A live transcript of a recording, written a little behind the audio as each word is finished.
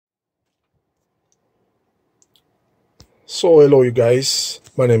So hello you guys,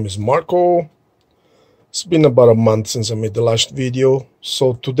 my name is Marco. It's been about a month since I made the last video.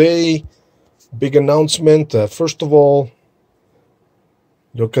 So today, big announcement. First of all,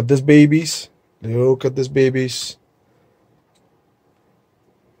 look at these babies. Look at these babies.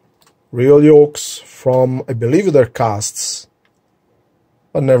 Real yolks from, I believe they're casts.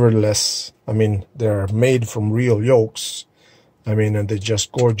 But nevertheless, I mean, they're made from real yolks. I mean, and they're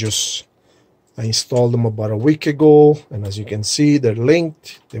just gorgeous. I installed them about a week ago, and as you can see, they're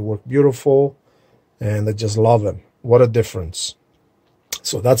linked. They work beautiful, and I just love them. What a difference.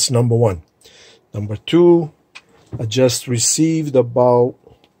 So that's number one. Number two, I just received about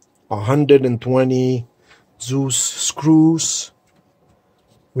 120 Zeus screws,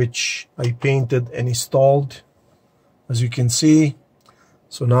 which I painted and installed, as you can see.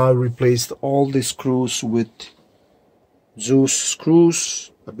 So now I replaced all the screws with Zeus screws.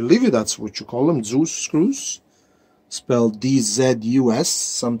 I believe that's what you call them, Zeus screws, spelled D-Z-U-S,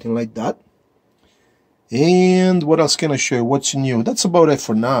 something like that. And what else can I show you? What's new? That's about it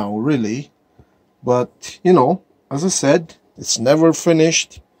for now, really. But, you know, as I said, it's never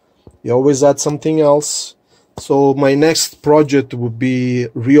finished. You always add something else. So my next project would be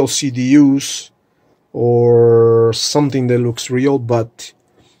real CDUs or something that looks real, but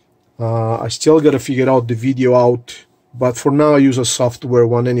I still got to figure out the video out. But for now, I use a software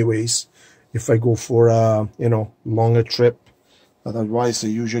one anyways, if I go for a, you know, longer trip. Otherwise, I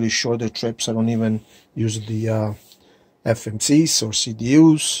usually shorter trips. I don't even use the FMCs or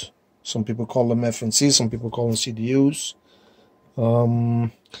CDUs. Some people call them FMCs, some people call them CDUs.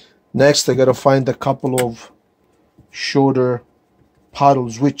 Next, I got to find a couple of shorter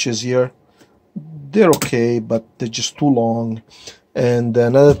paddle switches here. They're okay, but they're just too long. And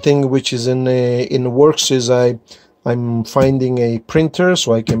another thing which is in the works is I'm finding a printer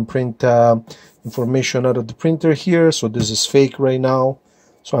so I can print information out of the printer here. So this is fake right now.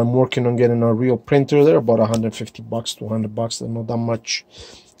 So I'm working on getting a real printer. They're about 150 bucks, 200 bucks. They're not that much.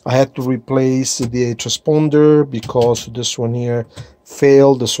 I had to replace the transponder because this one here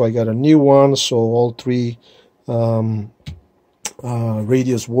failed. So I got a new one. So all three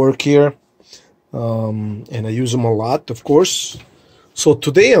radios work here. And I use them a lot, of course. So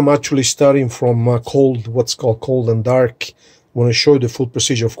today I'm actually starting from what's called cold and dark. I want to show you the full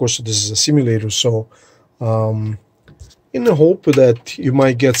procedure. Of course, this is a simulator, so in the hope that you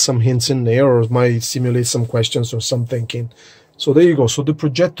might get some hints in there or might simulate some questions or some thinking. So there you go. So the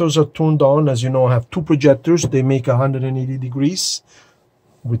projectors are turned on. As you know, I have two projectors. They make 180 degrees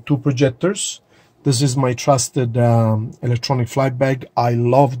with two projectors. This is my trusted electronic flight bag. I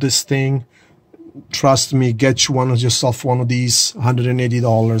love this thing. Trust me, get yourself one of these,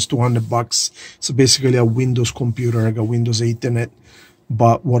 $180, 200 bucks. So basically a Windows computer. I got Windows 8 in it,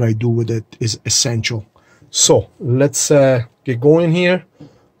 but what I do with it is essential. So let's get going here.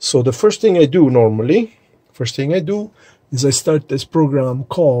 So the first thing I do normally, is I start this program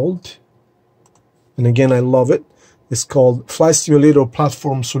called, and again I love it, it's called Flight Simulator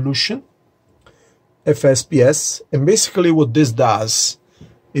Platform Solution, FSPS. And basically what this does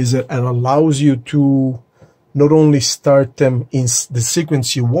is it allows you to not only start them in the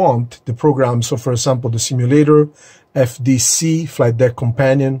sequence you want, the program. So for example, the simulator, FDC, Flight Deck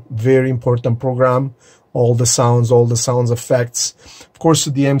Companion, very important program. All the sounds effects. Of course,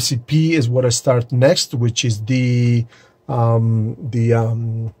 the MCP is what I start next, which is the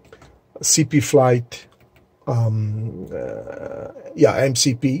CP Flight,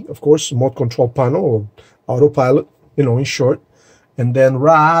 MCP, of course, Mode Control Panel, or Autopilot, you know, in short. And then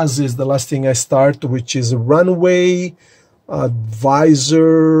RAS is the last thing I start, which is a runway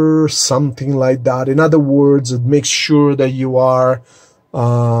advisor, something like that. In other words, it makes sure that you are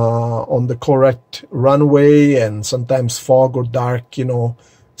on the correct runway, and sometimes fog or dark, you know.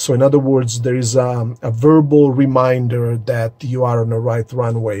 So in other words, there is a verbal reminder that you are on the right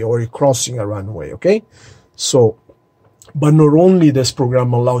runway or you're crossing a runway, okay? So, but not only this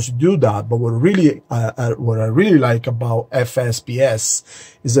program allows you to do that, but what I really like about FSPS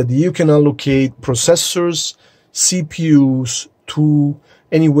is that you can allocate processors, CPUs to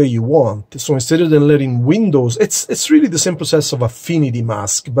any way you want. So instead of letting Windows, it's really the same process of Affinity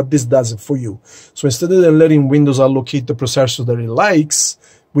Mask, but this does it for you. So instead of letting Windows allocate the processor that it likes,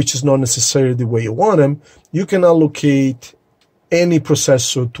 which is not necessarily the way you want them, you can allocate any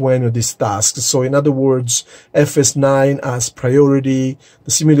processor to any of these tasks. So in other words, FS9 has priority,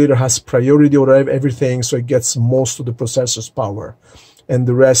 the simulator has priority over everything, so it gets most of the processor's power. And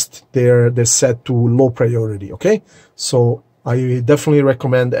the rest, they're set to low priority, okay? So I definitely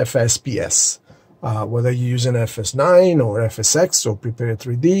recommend FSPS. whether you're using FS9 or FSX or Prepare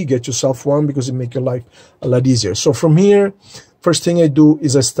 3D, get yourself one because it makes your life a lot easier. So from here, first thing I do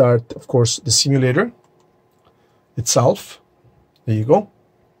is I start, of course, the simulator itself. There you go.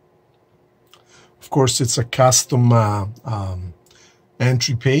 Of course, it's a custom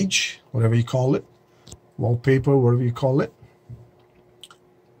entry page, whatever you call it, wallpaper, whatever you call it.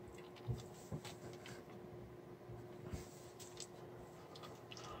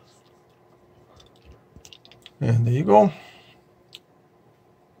 And there you go.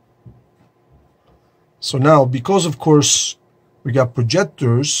 So now, because of course we got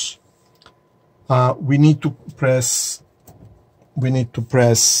projectors, we need to press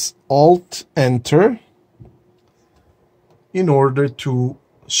Alt Enter in order to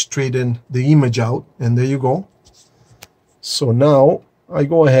straighten the image out. And there you go. So now I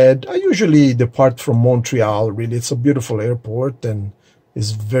go ahead. I usually depart from Montreal. Really, it's a beautiful airport and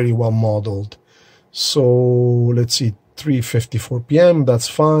is very well modeled. So let's see, 3:54 p.m. That's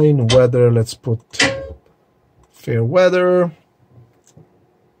fine. Weather, let's put fair weather.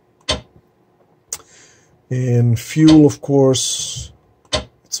 And fuel, of course,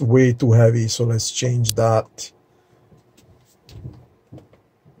 it's way too heavy, so let's change that.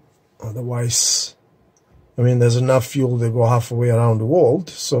 Otherwise, I mean, there's enough fuel to go halfway around the world.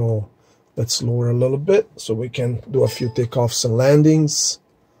 So let's lower a little bit so we can do a few takeoffs and landings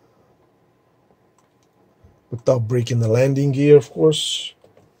without breaking the landing gear, of course.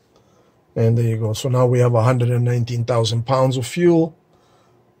 And there you go. So now we have 119,000 pounds of fuel,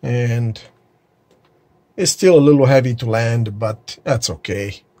 and it's still a little heavy to land, but that's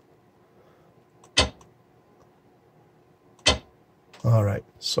okay. All right,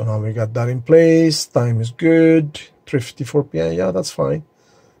 so now we got that in place. Time is good, 3:54 p.m. Yeah, that's fine.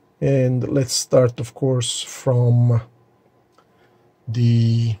 And let's start, of course, from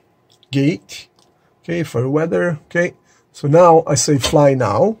the gate. Okay, for weather. Okay, so now I say fly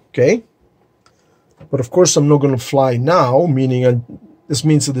now. Okay, but of course I'm not going to fly now, meaning this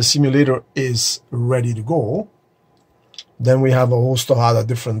means that the simulator is ready to go. Then we have a host of other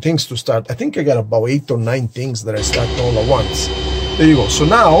different things to start. I think I got about 8 or 9 things that I start all at once. There you go. So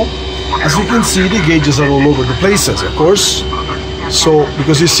now, as you can see, the gauges are all over the places, of course. So,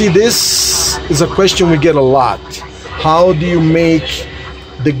 because you see, this is a question we get a lot. How do you make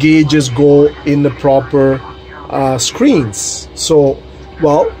the gauges go in the proper screens? So,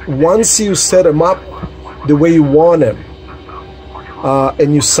 well, once you set them up the way you want them,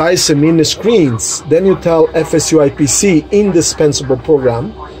 and you size them in the screens, then you tell FSU IPC, indispensable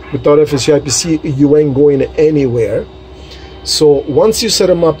program. Without FSU IPC, you ain't going anywhere. So once you set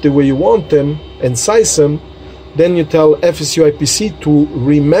them up the way you want them and size them, then you tell FSU IPC to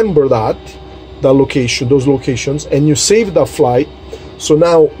remember that, those locations, and you save that flight. So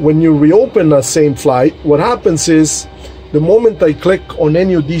now when you reopen that same flight, what happens is the moment I click on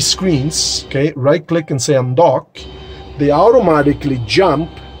any of these screens, okay, right click and say undock, they automatically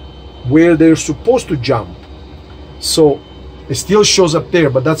jump where they're supposed to jump. So it still shows up there,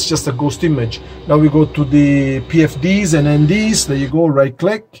 but that's just a ghost image. Now we go to the PFDs and NDs. There you go, right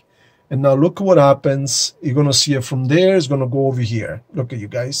click. And now look what happens. You're going to see it from there. It's going to go over here. Look at you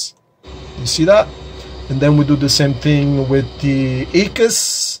guys. You see that? And then we do the same thing with the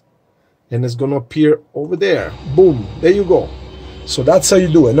ACUS. And it's going to appear over there. Boom. There you go. So that's how you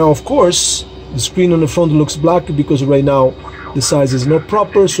do it. Now, of course, the screen on the front looks black because right now the size is not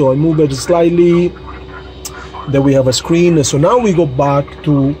proper. So I move it slightly. Then we have a screen. So now we go back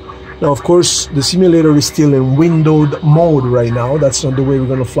to, now of course the simulator is still in windowed mode right now. That's not the way we're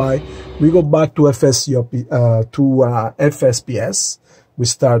going to fly. We go back to FSPS. We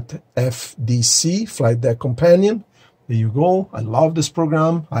start FDC, Flight Deck Companion. There you go. I love this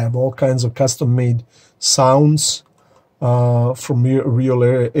program. I have all kinds of custom made sounds from real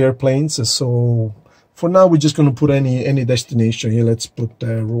airplanes. So for now we're just going to put any destination here. Let's put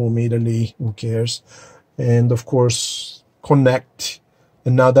Rome, Italy, who cares? And of course connect,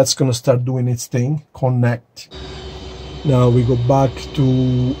 and now that's going to start doing its thing. Connect. Now we go back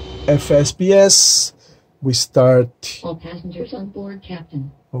to FSPS. We start all passengers on board,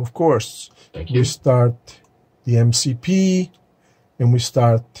 Captain. Of course. We start the MCP, and we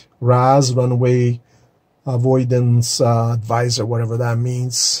start RAS, runway avoidance advisor, whatever that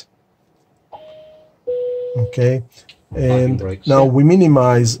means. Okay. And now we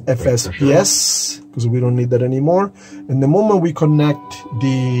minimize FSPS because we don't need that anymore. And the moment we connect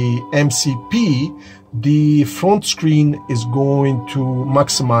the MCP, the front screen is going to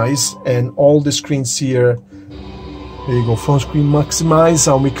maximize, and all the screens here, there you go, front screen maximize.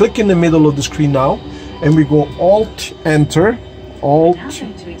 And we click in the middle of the screen now, and we go Alt Enter, Alt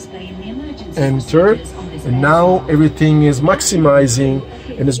enter, and now everything is maximizing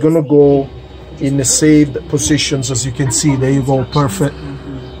and it's gonna go in the saved positions. As you can see, there you go, perfect.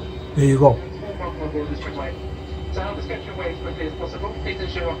 There you go.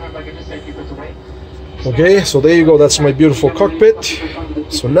 Okay, so there you go, that's my beautiful cockpit.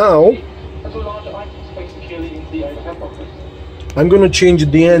 So now I'm gonna change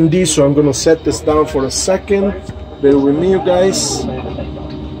the ND, so I'm gonna set this down for a second. Bear with me, you guys.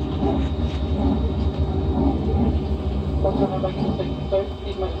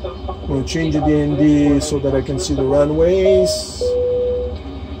 I'm gonna change the ND so that I can see the runways.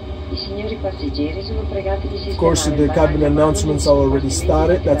 Of course, the cabin announcements are already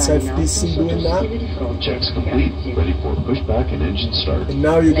started. That's FTC doing that. Checks complete. Ready for pushback and engine start. And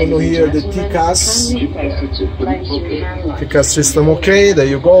now you're gonna hear the TCAS. TCAS system, okay, there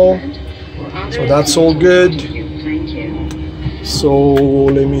you go. So that's all good. So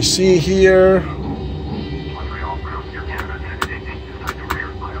let me see here.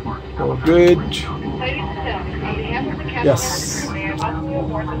 All good. Yes.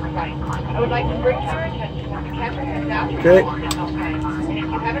 I would like to bring to your attention that the captain has now Okay. and if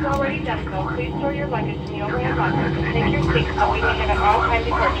you haven't already done so, please store your luggage in the overhead locker and take your seat so we can have an all-time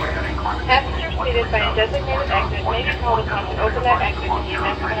departure. Passengers seated by a designated exit may be called upon to open that exit in the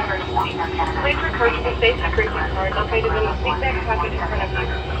event of an emergency. Please refer to the safety briefing card located in the seatback pocket in front of you.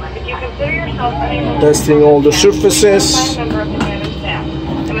 If you consider yourself unable to Testing all the surfaces. find a member of the cabin staff.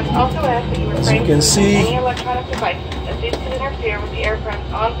 I must also ask that you refrain can from see. any electronic devices as these could interfere with the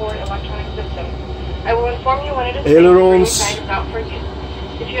aircraft's onboard electronic system. I will inform you when it is safe Ailerons. for any kind of out for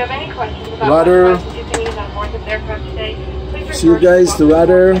use. If you have any questions about Rudder. what devices you can use on board this aircraft today, please refer See you to guys, the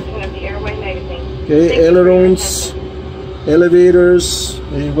rudder. section of the Airway magazine. Okay, Thank you for your ailerons, elevators,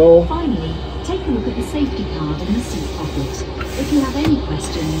 there you go. Finally, take a look at the safety card in the seat pocket. If you have any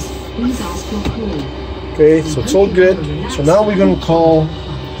questions, please ask your crew. Okay, so it's all good. So now we're gonna call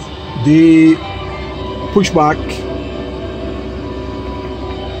the pushback.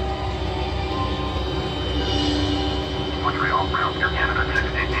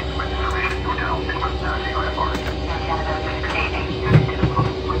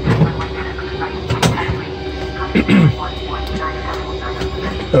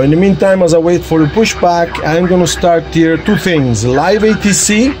 Now in the meantime, as I wait for the pushback, I'm gonna start here two things: live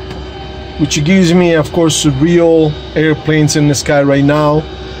ATC, which gives me, of course, real airplanes in the sky right now.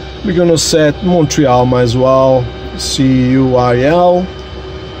 We're gonna set Montreal, might as well. CUIL,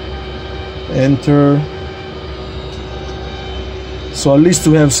 enter. So at least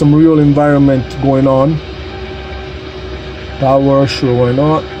we have some real environment going on. Tower, sure, why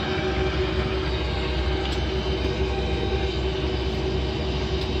not?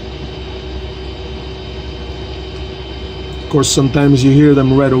 Of course, sometimes you hear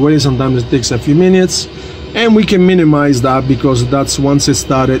them right away, sometimes it takes a few minutes, and we can minimize that because that's once it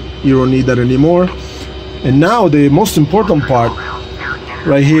started, you don't need that anymore. And now the most important part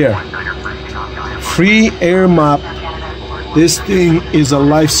right here, free air map. This thing is a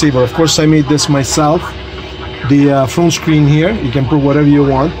lifesaver. Of course, I made this myself. The front screen here, you can put whatever you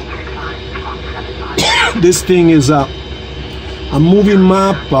want. This thing is a moving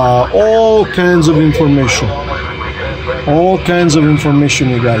map, all kinds of information. All kinds of information,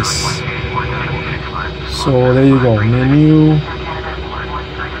 you guys. So there you go, menu.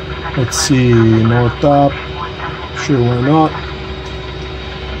 Let's see, north up. Sure, why not?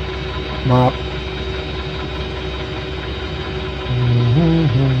 Map.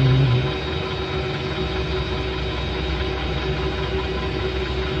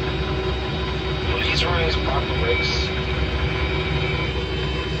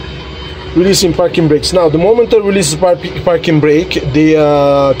 Releasing parking brakes. Now, the moment I release parking brake,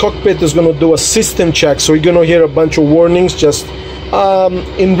 the cockpit is going to do a system check. So you're going to hear a bunch of warnings. Just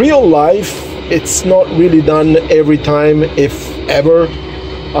in real life, it's not really done every time, if ever.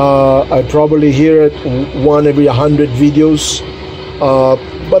 I probably hear it one every 100 videos.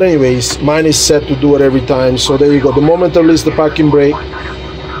 But anyways, mine is set to do it every time. So there you go. The moment I release the parking brake,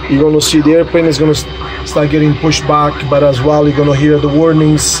 you're going to see the airplane is going to start getting pushed back. But as well, you're going to hear the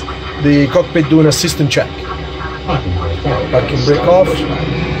warnings. The cockpit doing a system check. Parking brake off.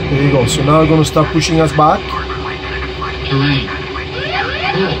 There you go. So now we're going to start pushing us back. Terrain.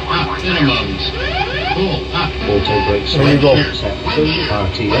 Pull up minimums. Pull up. Auto brakes. There you go.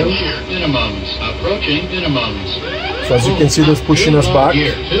 RTO. Minimums. Approaching minimums. So as you can see, that's pushing us back.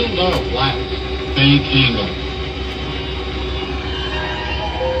 Here. 2 low flat. Bank angle.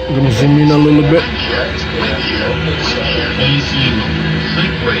 I'm going to zoom in a little bit. Base angle.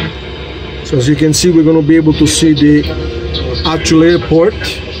 Sync rate. So as you can see, we're going to be able to see the actual airport.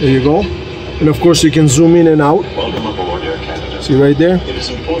 There you go. And of course you can zoom in and out. Welcome aboard Air Canada. See right there? It is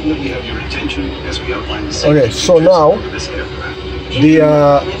important that we have your attention as we outline the Okay, safety so features now of this aircraft.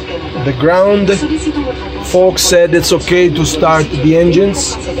 the ground folks said it's okay to start the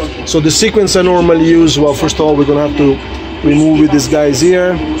engines. So the sequence I normally use, well, first of all, we're gonna have to remove these guys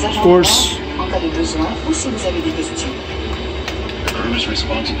here, of course. The crew is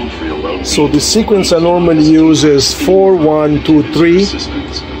responsible for your well-being. So the sequence I normally use is 4, 1, 2, 3.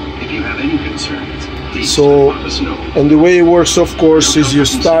 Assistance. If you have any concerns, please So, let us know. and the way it works, of course, is you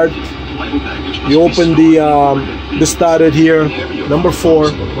start, Vital baggage must you be open the started here, number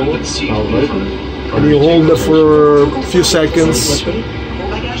 4, and you hold it for a few seconds.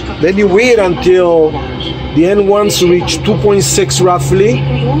 Then you wait until the N1s reach 2.6 roughly,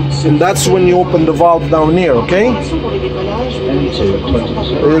 and that's when you open the valve down here, okay?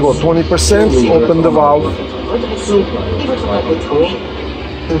 There you go, 20%, open the valve,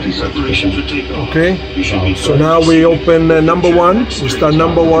 Preparation for takeoff. okay? You should be So now we open number 1, we start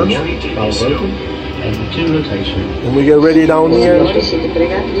number 1, and we get ready down here,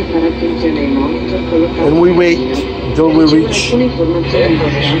 and we wait until we reach.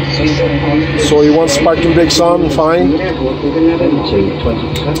 So you want parking brakes on, fine.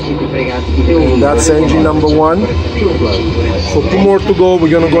 And that's engine number 1. So 2 more to go, we're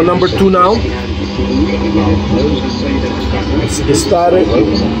gonna go number 2 now. Let's get started.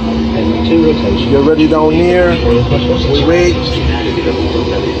 Get ready down here, we wait.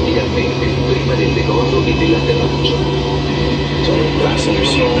 Fasten your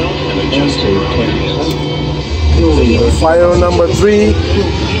seatbelt and adjust your awareness. Fire on number 3.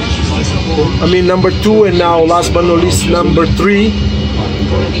 I mean number 2, and now last but not least number 3.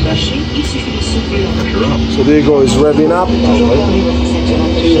 So there you go, it's revving up.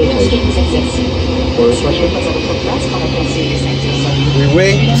 We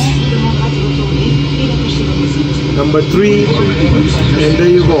wait. Number 3, and there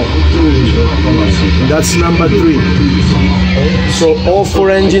you go. That's number 3. So all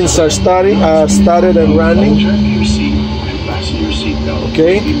 4 engines are started and running. Check your seat and fasten your seatbelt.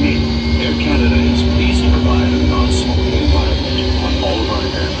 Okay. Air Canada is pleased to provide a non-smoking environment on all of our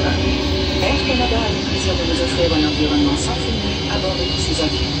aircraft. Air Canada a le plaisir de vous offrir un environnement sans fumée à bord de tous ses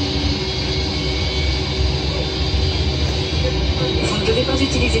avions. Vous ne devez pas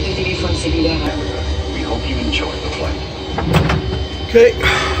utiliser de téléphone cellulaire. We hope you enjoy the flight. Okay,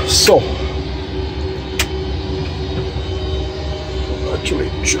 so actually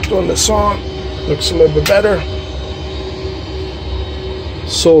should turn this on. Looks a little bit better.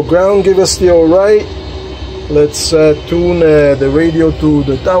 So ground give us the all right. Let's tune the radio to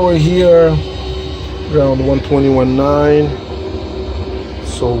the tower here. Ground 121.9.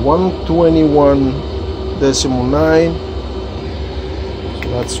 So 121.9. So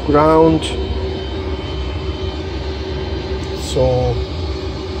that's ground. So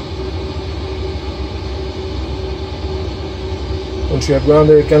once you have ground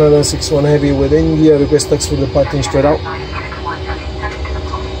Air Canada 61 Heavy with India, request taxi for departing straight out.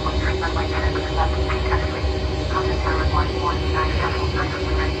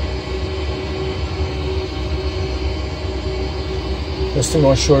 Just to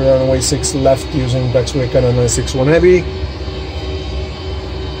make sure runway 6 left using taxiway Canada 61 Heavy.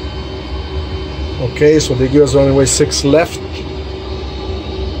 Okay, so they give us runway 6 left.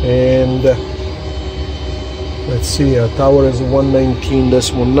 And let's see, our tower is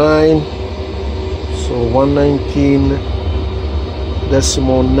 119.9. So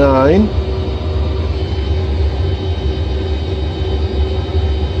 119.9.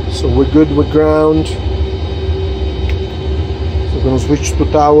 So we're good with ground. So we're gonna switch to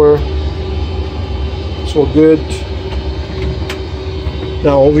tower. So good.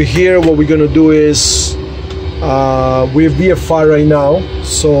 Now over here, what we're gonna do is we're VFR right now,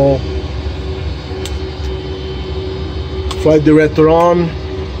 so flight director on.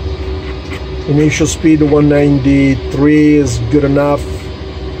 Initial speed 193 is good enough.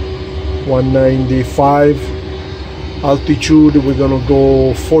 195. Altitude we're gonna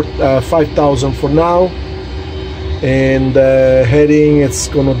go 5,000 for now, and heading it's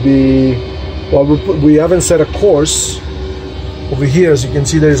gonna be, well, we haven't set a course. Over here, as you can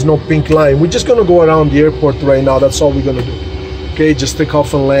see, there is no pink line. We're just gonna go around the airport right now. That's all we're gonna do. Okay, just take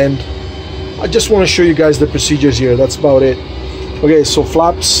off and land. I just want to show you guys the procedures here. That's about it. Okay, so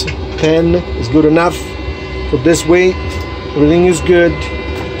flaps 10 is good enough for this weight. Everything is good.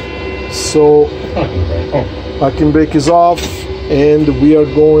 So parking brake is off, and we are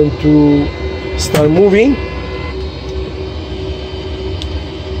going to start moving.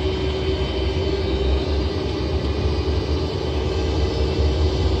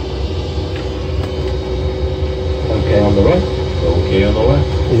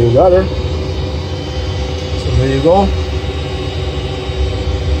 You got her. So there you go.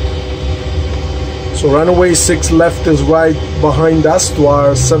 So runway 6 left is right behind us to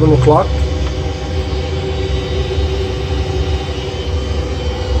our 7 o'clock.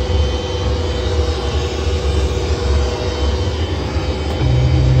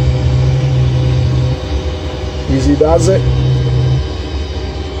 Easy does it.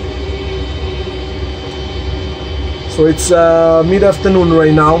 So it's mid-afternoon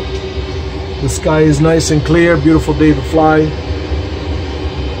right now. The sky is nice and clear, beautiful day to fly.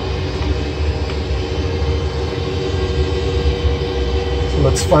 So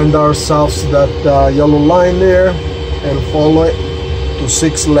let's find ourselves that yellow line there and follow it to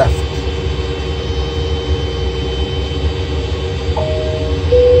 6 left.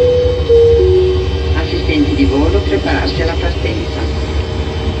 Assistenti di volo, prepararsi alla partenza.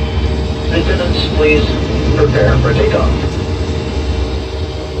 Maintenance, please prepare for takeoff.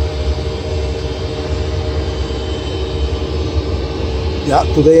 Yeah,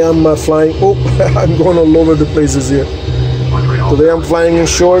 today I'm flying. Oh, I'm going all over the places here. Today I'm flying in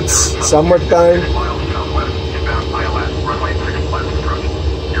shorts, summertime.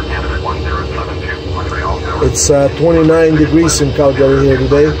 It's 29 degrees in Calgary here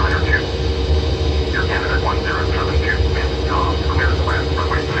today.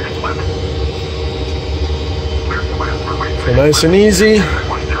 So nice and easy.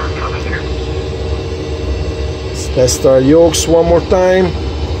 Let's test our yokes one more time.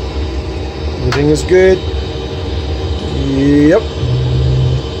 Everything is good. Yep.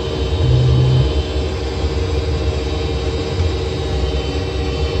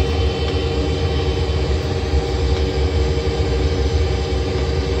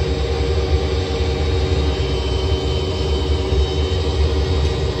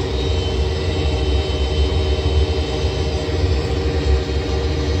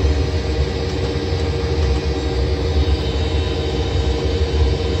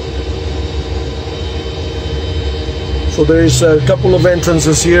 So there is a couple of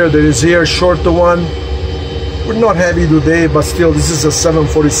entrances here. There is here a shorter one. We're not heavy today, but still this is a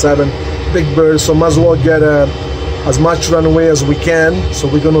 747 big bird, so might as well get as much runway as we can. So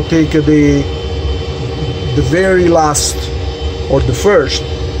we're gonna take the very last or the first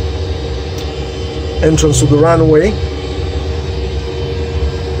entrance to the runway.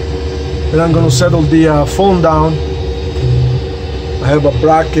 And I'm gonna settle the phone down. I have a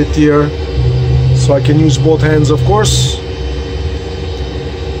bracket here, so I can use both hands, of course.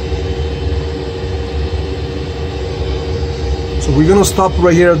 So we're gonna stop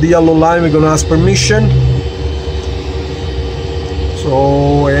right here at the yellow line. We're gonna ask permission.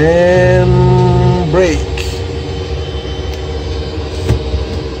 So, and brake.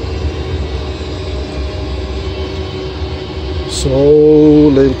 So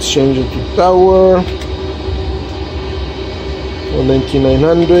let's change it to tower.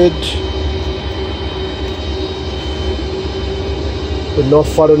 19900. But not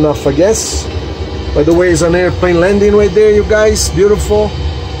far enough, I guess. By the way, it's an airplane landing right there, you guys. Beautiful.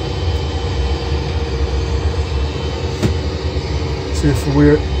 See if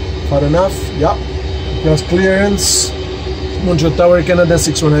we're far enough. Yeah. Plus clearance. Montreal Tower, Canada,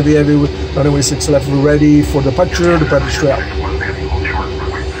 61 heavy, runway 6 left. We're ready for departure. Departure trail.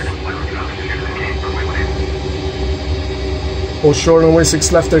 Hold short, runway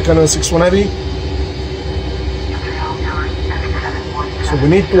 6 left, Canada, 61 heavy. So we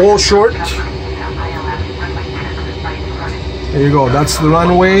need to hold short. There you go, that's the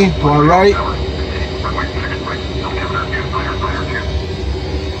runway to our right.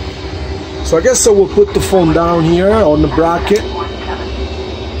 So I guess I will put the phone down here on the bracket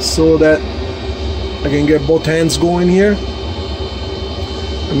so that I can get both hands going here.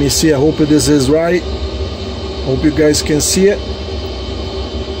 Let me see, I hope this is right. Hope you guys can see it.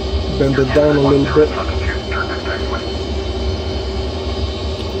 Bend it down a little bit.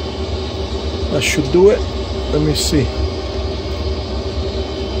 That should do it. Let me see.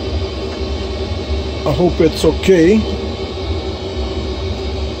 I hope it's okay.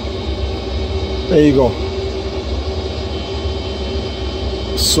 There you go.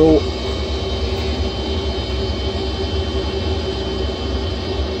 So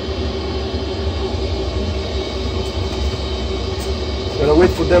gotta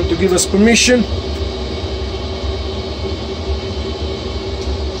wait for them to give us permission.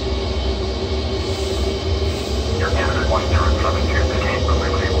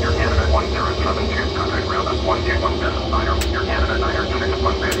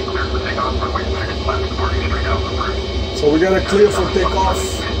 So we gotta clear for takeoff.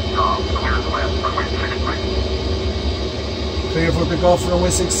 Clear for takeoff, runway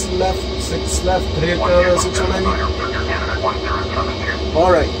 6 left, 3 Canada, 609.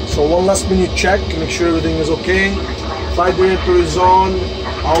 Alright, so one last minute check, make sure everything is okay. Flight director is on,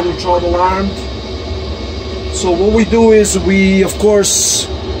 auto throttle armed. So what we do is we, of course,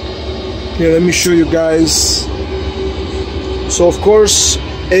 here let me show you guys. So of course,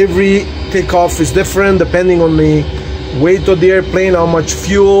 every takeoff is different depending on the weight of the airplane, how much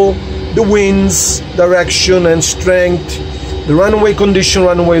fuel, the winds, direction and strength, the runway condition,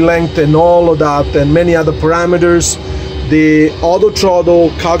 runway length and all of that and many other parameters. The auto throttle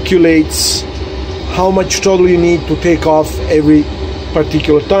calculates how much throttle you need to take off every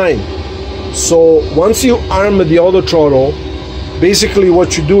particular time. So once you arm the auto throttle, basically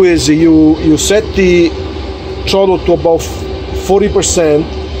what you do is you set the throttle to about 40%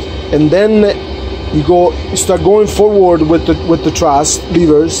 and then you start going forward with the thrust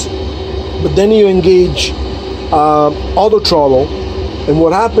levers, but then you engage auto throttle, and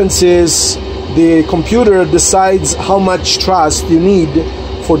what happens is the computer decides how much thrust you need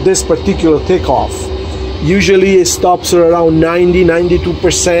for this particular takeoff. Usually it stops at around 90,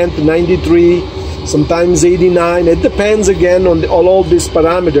 92%, 93, sometimes 89. It depends again on all these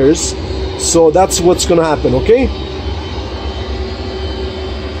parameters. So that's what's gonna happen, okay?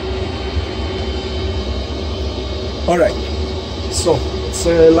 All right, so let's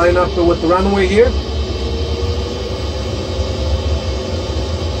line up with the runway here.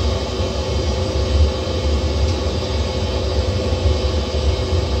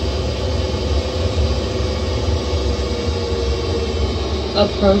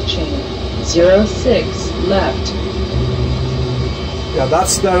 Approaching 06 left. Yeah,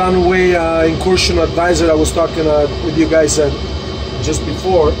 that's the runway incursion advisor I was talking with you guys just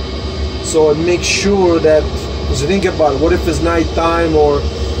before. So make sure that, because think about it, what if it's nighttime or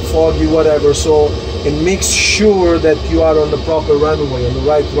foggy, whatever, so it makes sure that you are on the proper runway, on the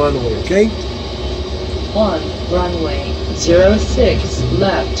right runway, okay? 1 runway 06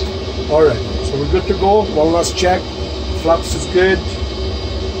 left. Alright, so we're good to go. One last check. Flaps is good.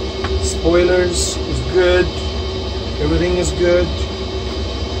 Spoilers is good. Everything is good.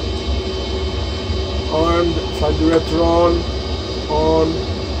 Armed, flight director on,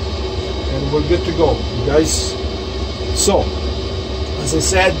 and we're good to go, you guys. So, as I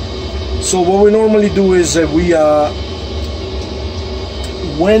said, so what we normally do is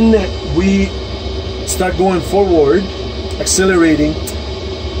when we start going forward, accelerating,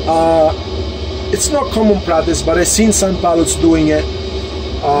 it's not common practice, but I've seen some pilots doing it.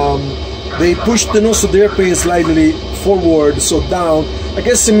 They push the nose of the airplane slightly forward, so down. I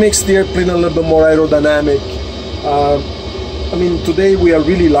guess it makes the airplane a little bit more aerodynamic. I mean, today we are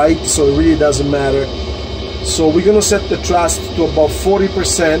really light, so it really doesn't matter. So we're gonna set the thrust to about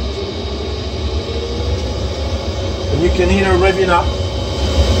 40%. And you can hear it revving up.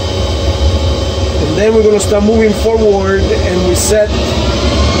 And then we're gonna start moving forward, and we set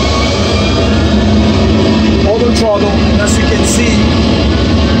auto throttle, and as you can see,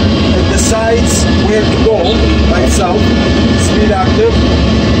 it decides where to go, right south, speed active.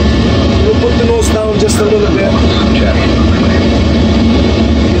 We'll put the nose down just a little bit. Check.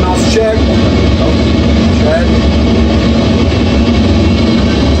 Nose check. Check.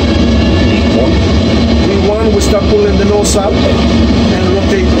 V1, we start pulling the nose up and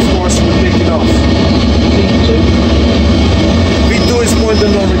rotate, of course, we're taking off. V2 is point of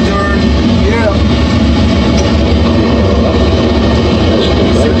no return. Yeah.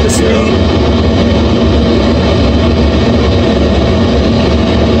 Set the speed.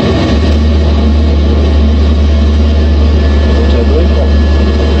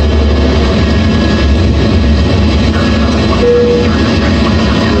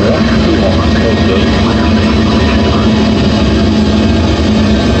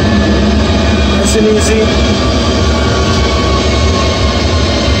 Nice and easy.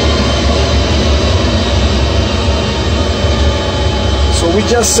 So we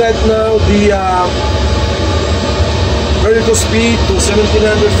just set now the vertical speed to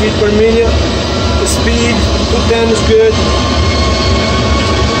 1700 feet per minute. The speed 210 is good.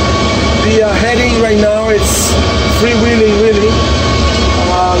 The heading right now, it's freewheeling really.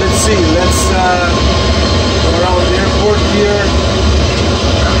 Let's see, let's go around the airport here.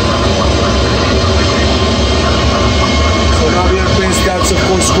 So now the airplane starts, of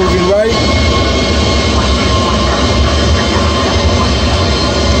course, curving right.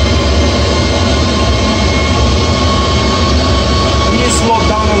 Let me slow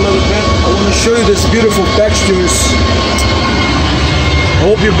down a little bit. I want to show you these beautiful textures. I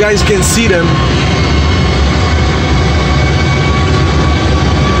hope you guys can see them.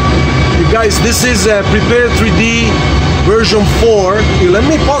 You guys, this is Prepare 3D version 4. Let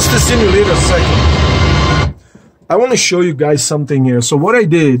me pause the simulator a second. I want to show you guys something here. So what I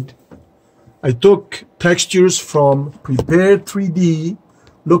did, I took textures from Prepared 3D.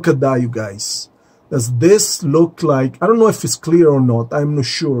 Look at that, you guys. Does this look like, I don't know if it's clear or not, I'm not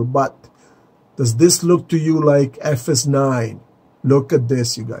sure, but does this look to you like FS9? Look at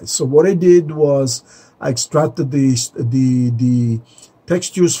this, you guys. So what I did was I extracted the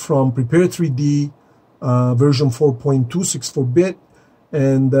textures from Prepared 3D version 4.2 64-bit,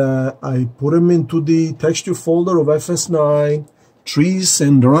 and I put them into the texture folder of FS9, trees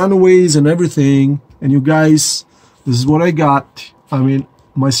and runaways and everything. And you guys, this is what I got. I mean,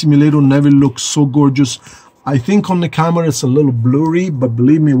 my simulator never looks so gorgeous. I think on the camera it's a little blurry, but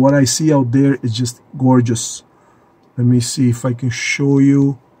believe me, what I see out there is just gorgeous. Let me see if I can show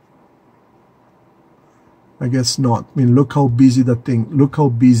you. I guess not. I mean, look how busy that thing. Look how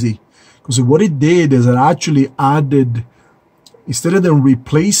busy. Because what it did is it actually added, instead of them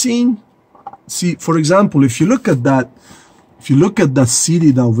replacing, see, for example, if you look at that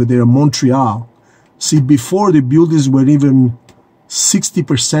city over there, Montreal, see, before the buildings were even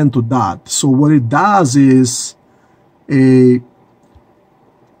 60% of that. So what it does is, I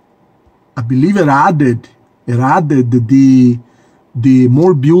believe it added the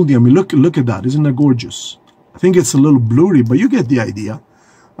more building. I mean, look at that. Isn't that gorgeous? I think it's a little blurry, but you get the idea.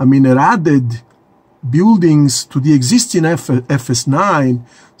 I mean, it added buildings to the existing FS9,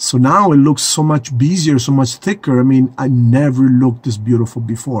 so now it looks so much busier, so much thicker. I mean, I never looked this beautiful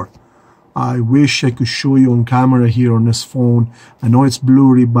before. I wish I could show you on camera here on this phone. I know it's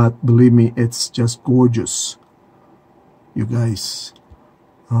blurry, but believe me, it's just gorgeous. You guys,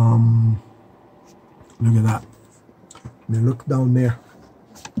 look at that. I mean, look down there.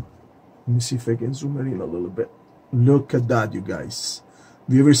 Let me see if I can zoom in a little bit. Look at that, you guys.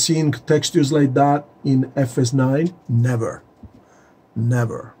 Have you ever seen textures like that in FS9? Never.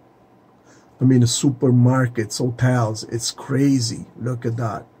 Never. I mean, supermarkets, hotels, it's crazy. Look at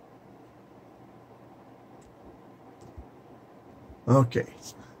that. Okay.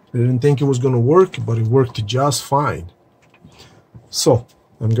 I didn't think it was going to work, but it worked just fine. So,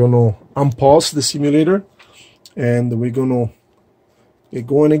 I'm going to unpause the simulator, and we're going to get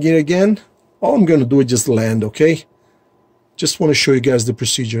going again. All I'm going to do is just land, okay? Just want to show you guys the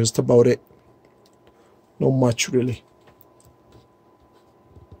procedure. That's about it. Not much, really.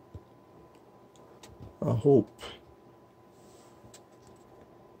 I hope.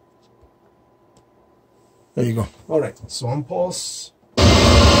 There you go. All right. So unpause.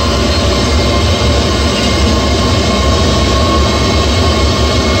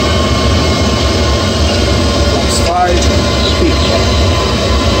 Speed check.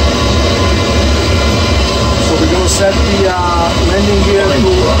 So we're going to set the landing gear to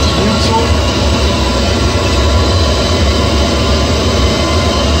neutral.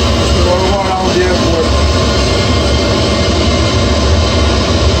 Just go around the airport.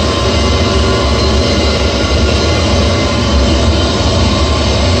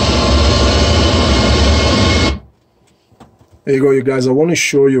 There you go, you guys. I want to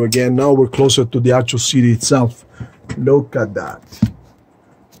show you again. Now we're closer to the actual city itself. Look at that.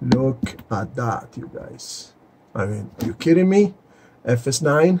 Look at that, you guys. I mean, are you kidding me?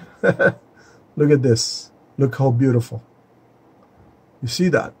 FS9. Look at this. Look how beautiful. You see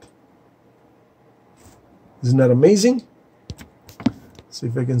that? Isn't that amazing? See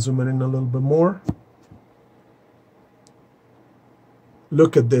if I can zoom in a little bit more.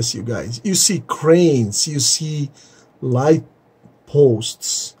 Look at this, you guys. You see cranes. You see light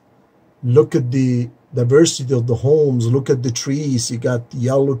posts. Look at the diversity of the homes. Look at the trees. You got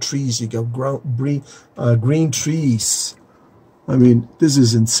yellow trees. You got green trees. I mean, this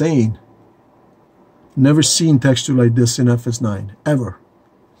is insane. Never seen texture like this in FS9 ever.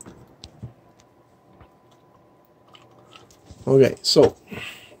 Okay, so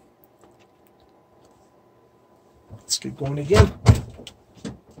let's get going again.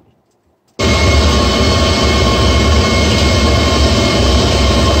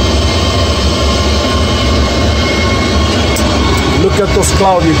 Look at those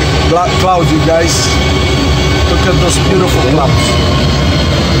clouds, you guys. Look at those beautiful clouds.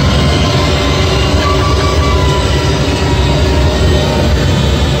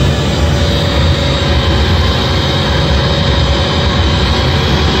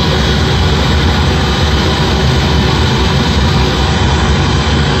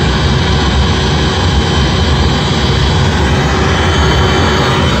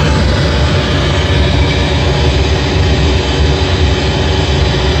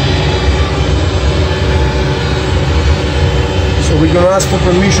 We're going to ask for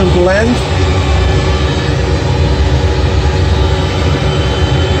permission to land.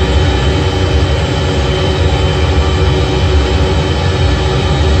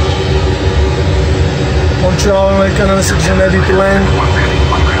 traffic runway, canal 6 ready to land.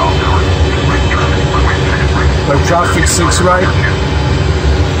 Right traffic 6 right.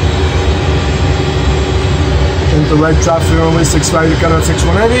 Into right traffic runway 6 right, canal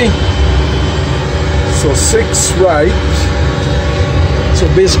 61 heavy. So 6 right. So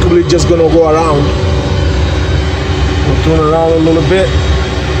basically just gonna go around. We'll turn around a little bit.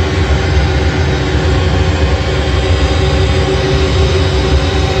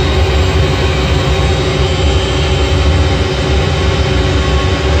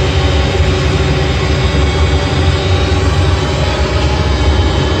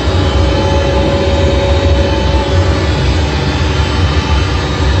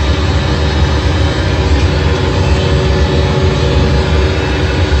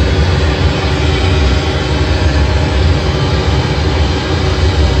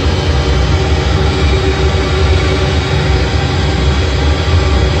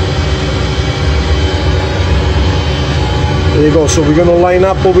 There you go. So we're gonna line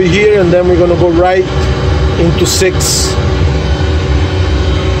up over here and then we're gonna go right into 6.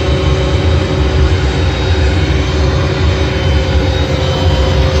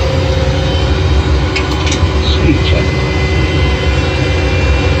 Speed check.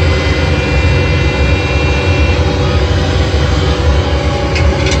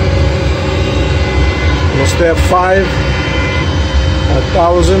 We'll stay at 5,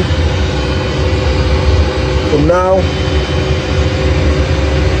 1,000 for now.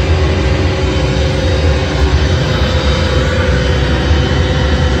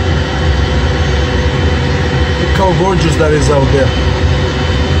 How gorgeous that is out there.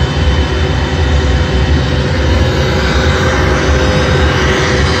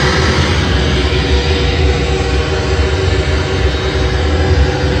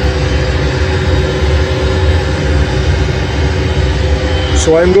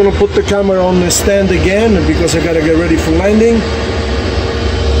 So I'm going to put the camera on the stand again because I got to get ready for landing.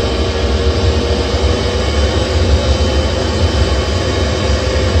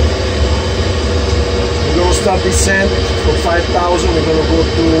 Start descent for 5,000. We're gonna go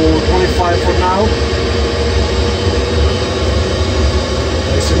to 25 for now.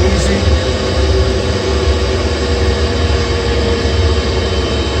 Nice and easy.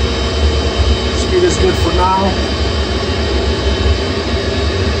 Speed is good for now.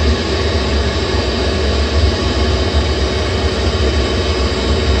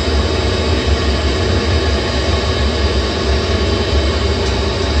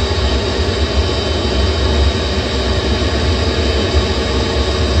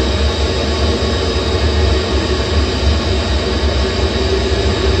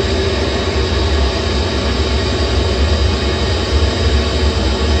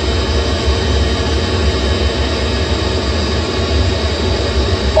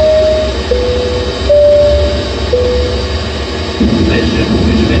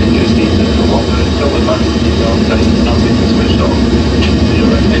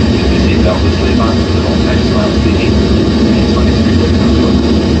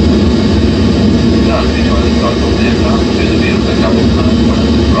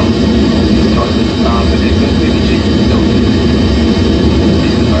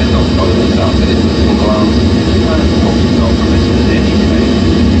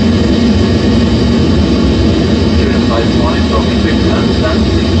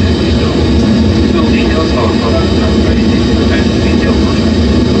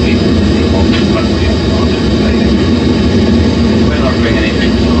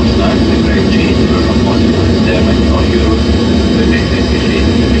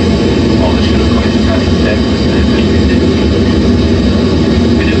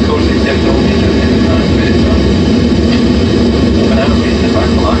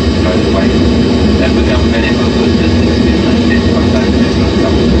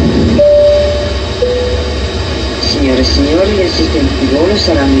 Signore e signori, gli assistenti di volo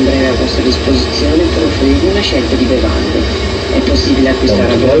saranno in breve a vostra disposizione per offrirvi una scelta di bevande. È possibile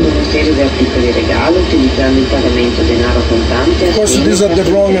acquistare a bordo una serie di articoli regalo utilizzando il pagamento denaro contante. Of course, these are the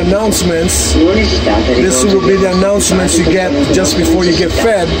wrong announcements. Non esitate a This will be the announcements you get just before you get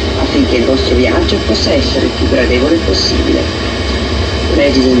fed. affinché il vostro viaggio possa essere il più gradevole possibile.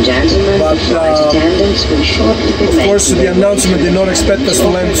 Ladies and gentlemen, But, flight attendants will shortly be of course, the announcement did not expect us to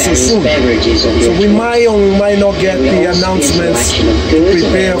land so soon. So we might or we might not get the announcements to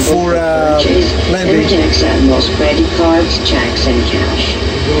prepare for landing. We can accept most credit cards, checks, and cash.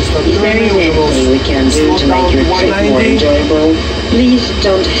 If there is anything we can do to make your trip more enjoyable, please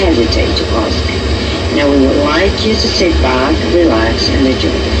don't hesitate to ask. Now we would like you to sit back, relax, and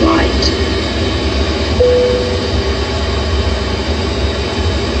enjoy the flight.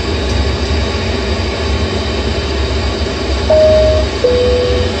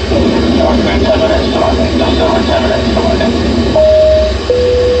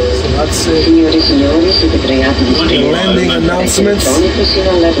 That's Signore e signori, siete pregati di spegnere landing announcements. elettronico sino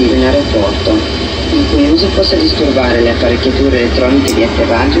all'arrivo in aeroporto, il cui uso possa disturbare le apparecchiature elettroniche di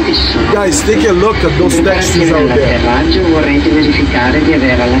atterraggio che ci sono. Guys, take a look at those taxis out there. All'atterraggio vorrete verificare di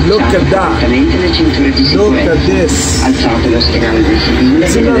aver allacciato correttamente le cinture di sicurezza. Alzate lo schienale del sedile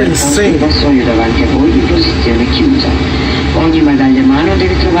e aver posto il vassoio davanti a voi in posizione chiusa. Ogni bagaglia a mano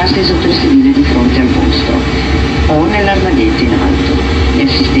deve trovarsi sotto il sedile di fronte al vostro o nell'armadietto in alto. Gli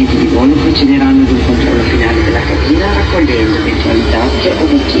assistenti di volo procederanno ad un controllo finale della cabina raccogliendo eventuali tazze o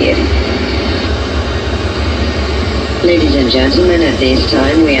bicchieri. Ladies and gentlemen, at this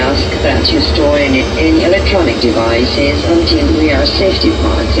time we ask that you store any electronic devices until we are safe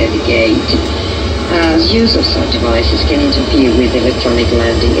departed at the gate, as use of such devices can interfere with electronic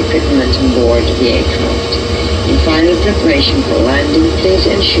landing equipment on board the aircraft. In final preparation for landing, please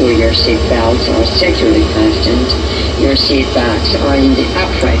ensure your seat belts are securely fastened, your seat backs are in the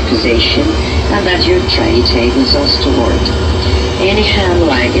upright position, and that your tray tables are stored. Any hand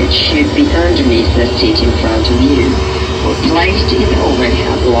luggage should be underneath the seat in front of you, or placed in the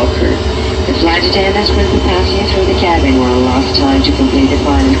overhead locker. The flight attendants will be passing through the cabin one last time to complete the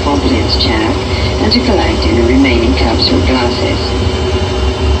final competence check and to collect any remaining cups or glasses.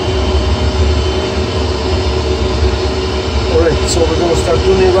 Alright, so we're going to start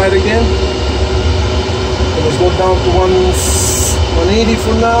doing it right again. Let's go down to 180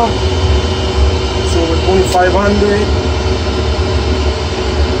 for now. So we're 2500.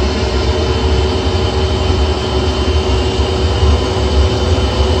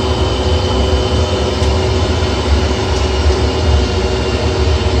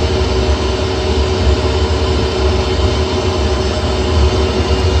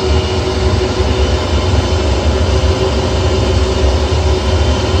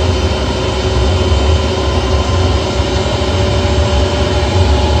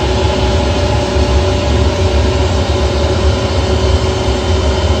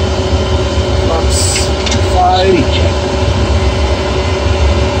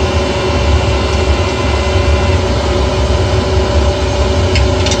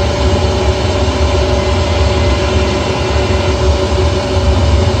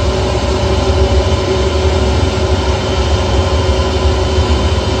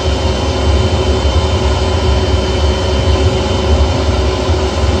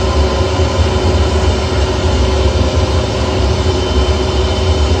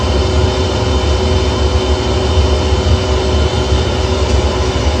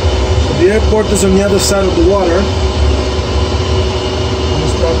 The airport is on the other side of the water. I'm gonna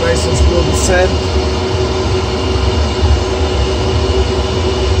start nice and slow descent.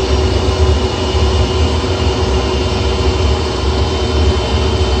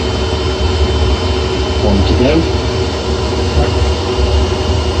 One to go.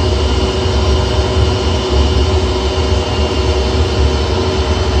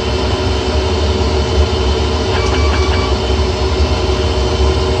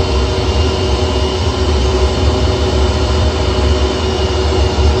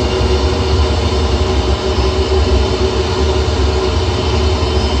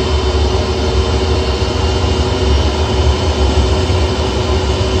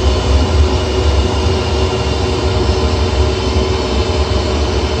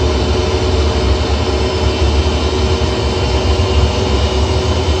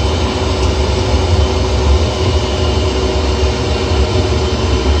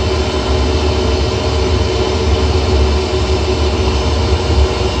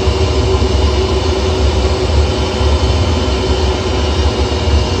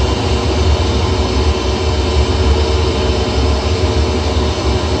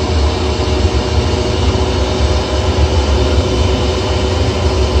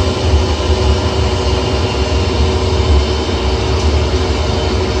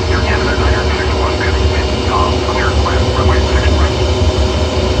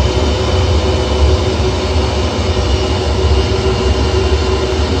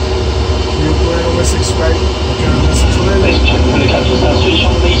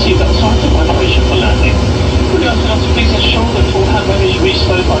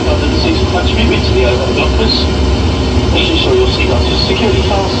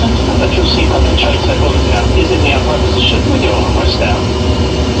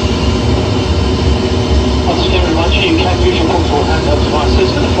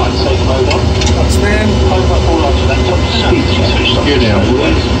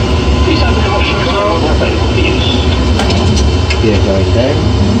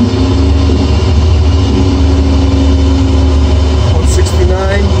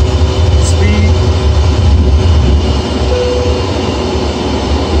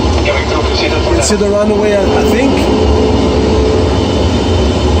 see the runway, I think.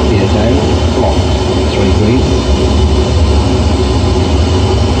 Gear down, block, 33.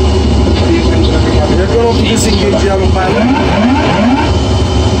 We're going to disengage the autopilot.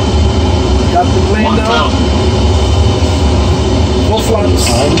 Got the plane down. Full flaps.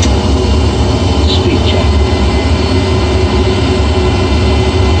 Speed check.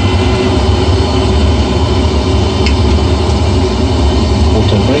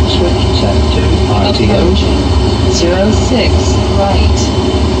 Auto brake switch set to RTO. Approaching 06 right.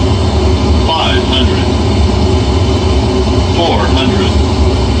 500. 400.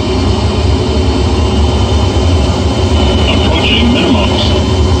 Approaching minimums.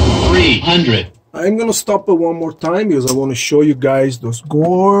 300. I'm gonna stop it one more time because I want to show you guys those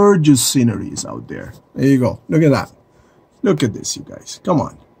gorgeous sceneries out there. There you go. Look at that. Look at this, you guys. Come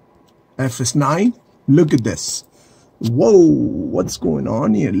on. FS9. Look at this. Whoa, what's going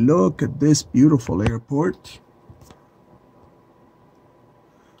on here? Look at this beautiful airport.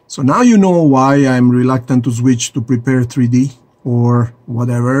 So now you know why I'm reluctant to switch to Prepare 3D or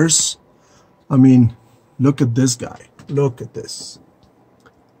whatever's. I mean, look at this guy. Look at this.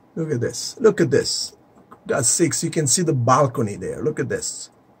 Look at this. Look at this. Got 6. You can see the balcony there. Look at this.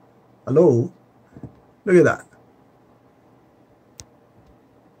 Hello? Look at that.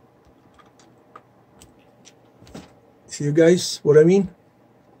 See you guys what I mean?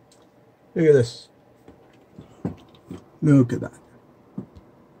 Look at this. Look at that.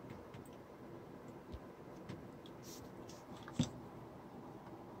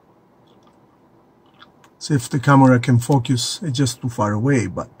 See if the camera can focus. It's just too far away,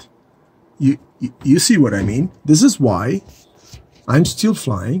 but you see what I mean? This is why I'm still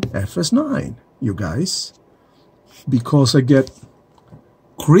flying FS9, you guys, because I get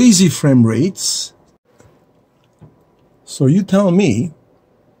crazy frame rates. So you tell me,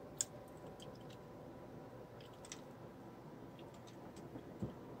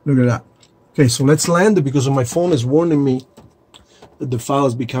 look at that. Okay, so let's land because my phone is warning me that the file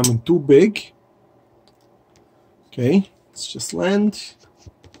is becoming too big. Okay, let's just land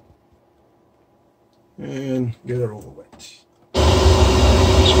and get it over with.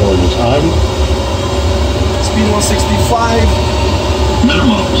 Score the time. Speed 165.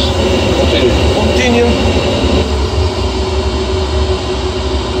 Minimums. Continue.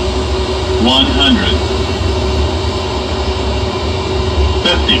 100.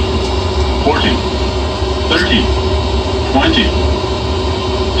 50. 40. 30. 20.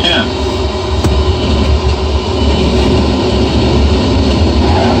 10.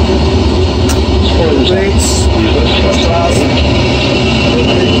 Brakes.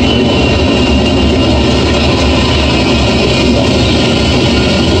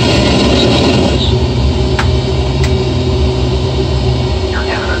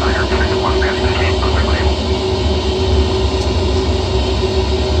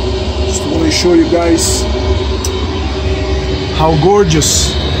 Just want to show you guys how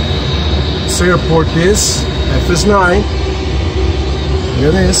gorgeous this airport is. FS9.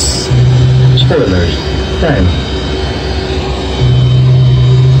 Look at this. Spoilers, 10.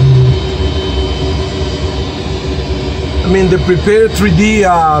 I mean, the Prepare 3D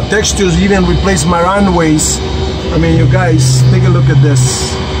textures even replace my runways. I mean, you guys, take a look at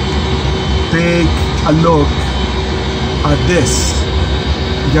this. Take a look at this.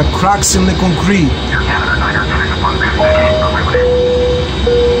 You got cracks in the concrete.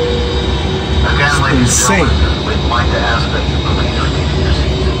 It's insane. We'd like to ask that you remain seated in your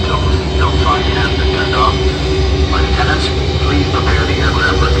seats until the seatbelt sign has been turned off. Flight attendants, please prepare the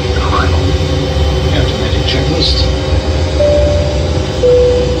aircraft for immediate arrival. Automatic checklist.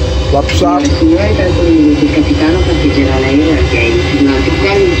 Flaps up. Signore, tra alcuni minuti il capitano parcheggerà l'aereo al gate, durante il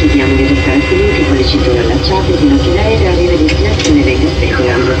quale vi chiediamo di restare seduti con le cinture allacciate fino a che l'aereo arriva a destinazione e venga spento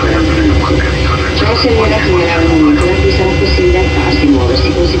l'ambulatorium. Ciò servirà a segnalare un momento da cui sarà possibile alzarsi e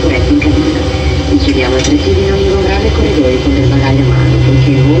muoversi con sicurezza in cabina. Vi chiediamo altresì di non divulgare i corridoi con del bagaglio a mano, poiché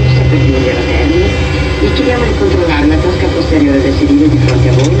il volo sta per giungere a termine. Vi chiediamo di controllare la tasca posteriore del sedile di fronte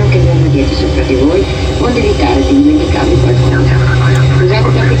a voi, nonché gli armadietti sopra di voi, onde evitare di dimenticarvi qualcosa. Usate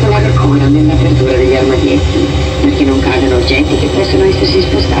particolare cura nell'apertura degli armadietti, perché non cadano oggetti che possono essersi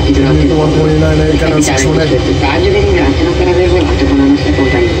spostati durante il volo. Il capitano e il suo equipaggio vi ringraziano per aver volato con la nostra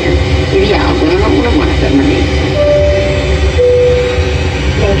compagnia e vi augurano una buona permanenza.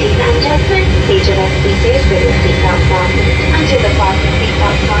 Ladies and gentlemen, please remain seated with your seatbelt fastened until the fasten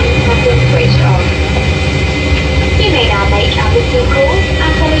seatbelt signs have been switched on. You may now make ambulance calls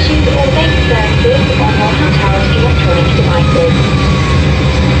and troubleshoot all basic services on your handheld electronic devices.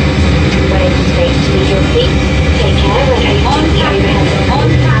 When it is safe to leave your seat, take care when opening the overhead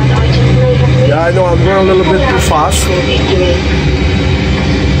doors as items may have moved. I know I'm going a little bit too fast. Before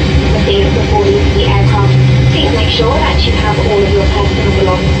leaving the aircraft, please make sure that you have all of your personal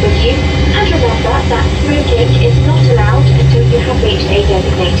belongings with you, and remember that smoking is not allowed until you have reached a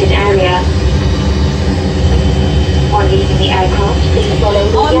designated area. On leaving the aircraft, please follow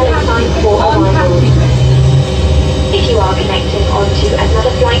the yellow sign for arrival. If you are connecting onto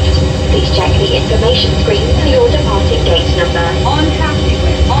another flight, please check the information screen for your departing gate number. On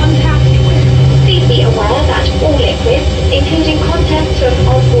taxiway. Please be aware that all liquids, including contents from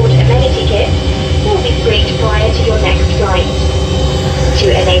onboard amenity kits, will be screened prior to your next flight. To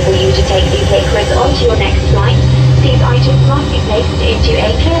enable you to take these liquids onto your next flight, these items must be placed into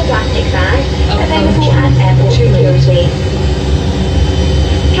a clear plastic bag available at airport security.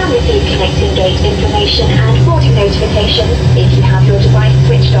 Can receive connecting gate information and boarding notifications if you have your device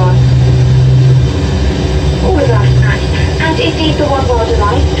switched on. All of us and indeed the One World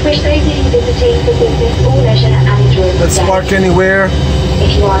Alliance wish those of you visiting for business or leisure and enjoyment. Let's park anywhere.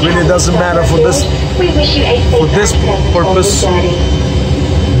 If you are Really doesn't matter for this we wish you a safe purpose. journey.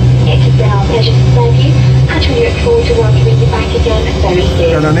 It has been our pleasure to serve you, and we look forward to welcoming you back again very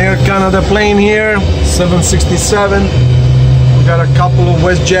soon. Got an Air Canada plane here, 767. We got a couple of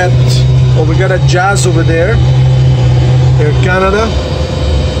WestJet. Oh, we got a Jazz over there. Air Canada.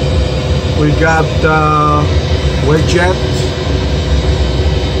 We got WestJet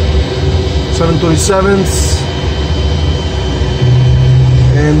 727s.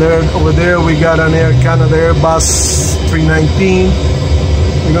 And there, over there we got an Air Canada Airbus 319.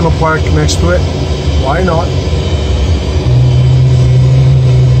 We're gonna park next to it. Why not?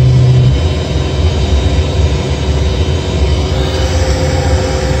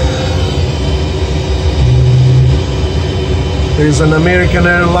 There's an American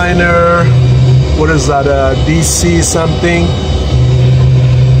airliner. What is that? DC something?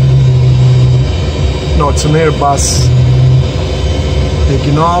 No, it's an Airbus.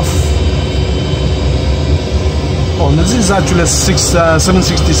 Taking off. Oh, this is actually a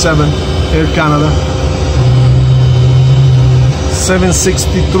 767 Air Canada.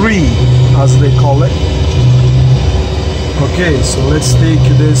 763 as they call it. Okay, so let's take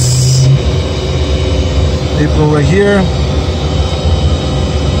this apron right here.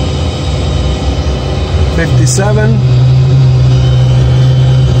 57.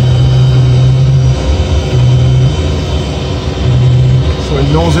 So it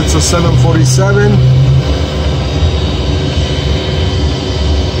knows it's a 747.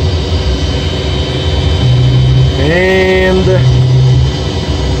 And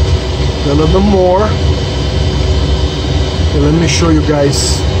a little bit more. Okay, let me show you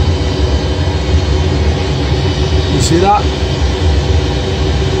guys. You see that?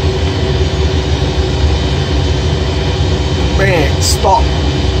 Bang, stop.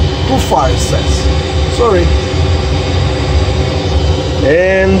 Too far, it says. Sorry.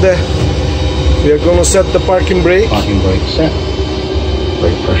 And we are gonna set the parking brake. Parking brake set.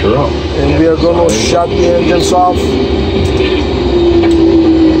 Brake pressure up. And we are gonna shut the engines off.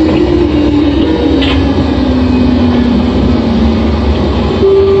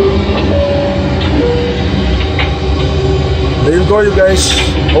 There you go, you guys.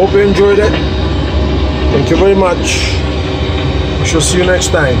 Hope you enjoyed it. Thank you very much. We shall see you next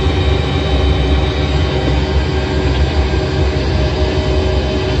time.